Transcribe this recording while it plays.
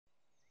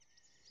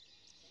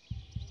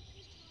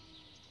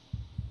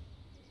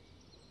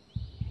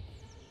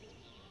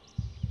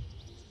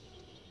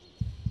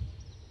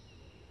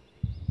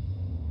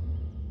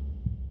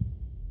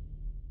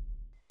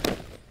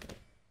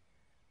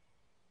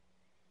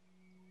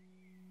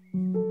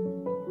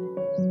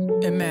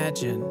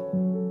Imagine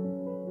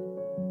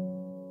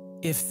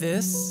if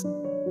this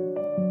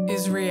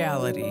is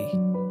reality.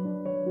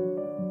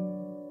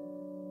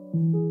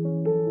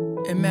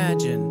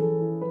 Imagine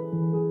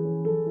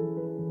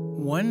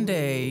one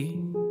day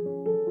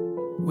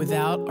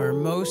without our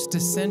most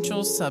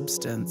essential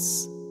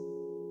substance.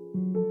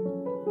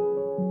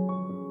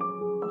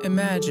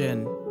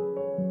 Imagine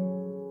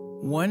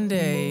one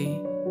day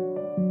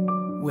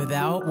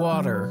without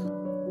water.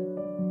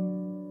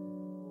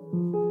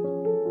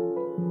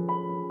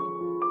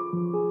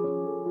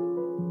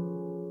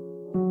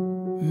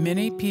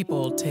 Many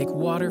people take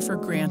water for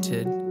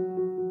granted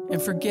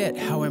and forget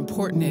how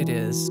important it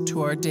is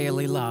to our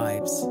daily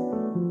lives.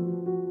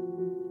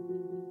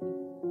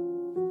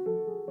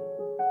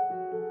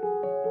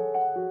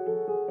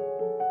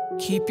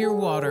 Keep your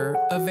water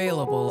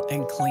available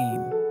and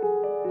clean.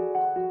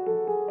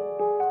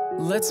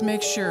 Let's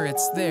make sure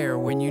it's there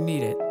when you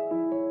need it.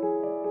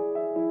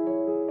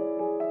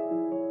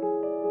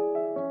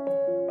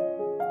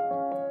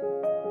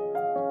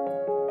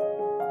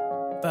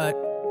 But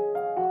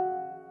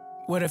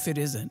what if it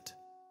isn't?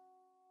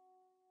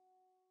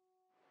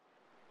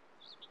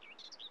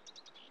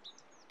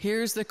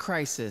 Here's the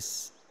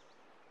crisis.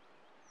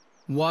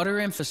 Water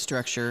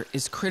infrastructure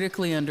is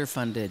critically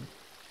underfunded.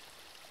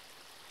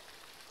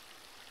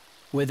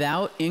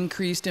 Without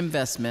increased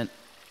investment,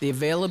 the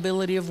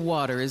availability of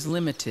water is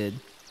limited,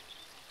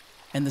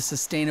 and the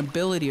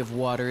sustainability of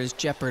water is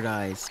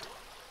jeopardized.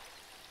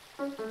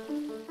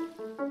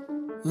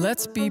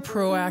 Let's be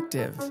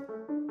proactive.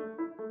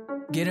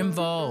 Get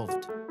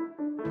involved.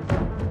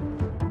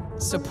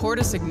 Support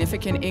a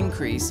significant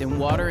increase in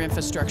water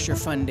infrastructure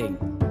funding.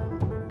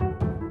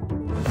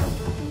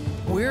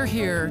 We're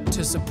here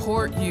to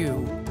support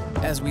you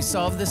as we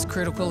solve this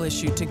critical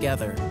issue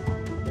together.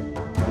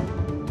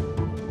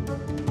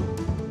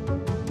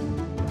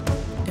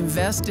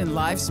 Invest in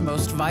life's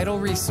most vital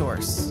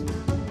resource: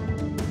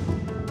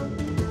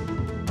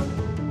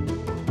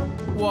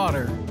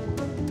 water.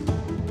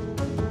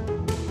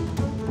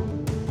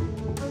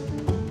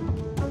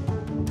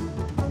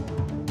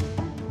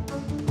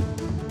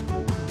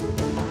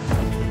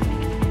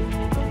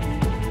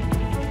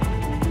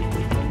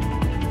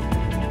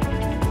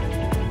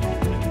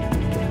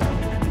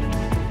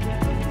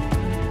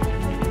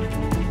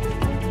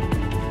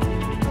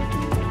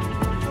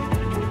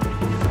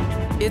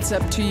 It's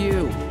up to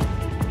you.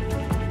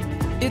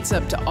 It's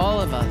up to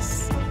all of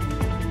us.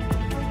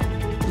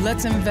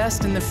 Let's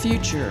invest in the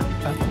future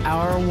of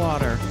our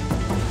water.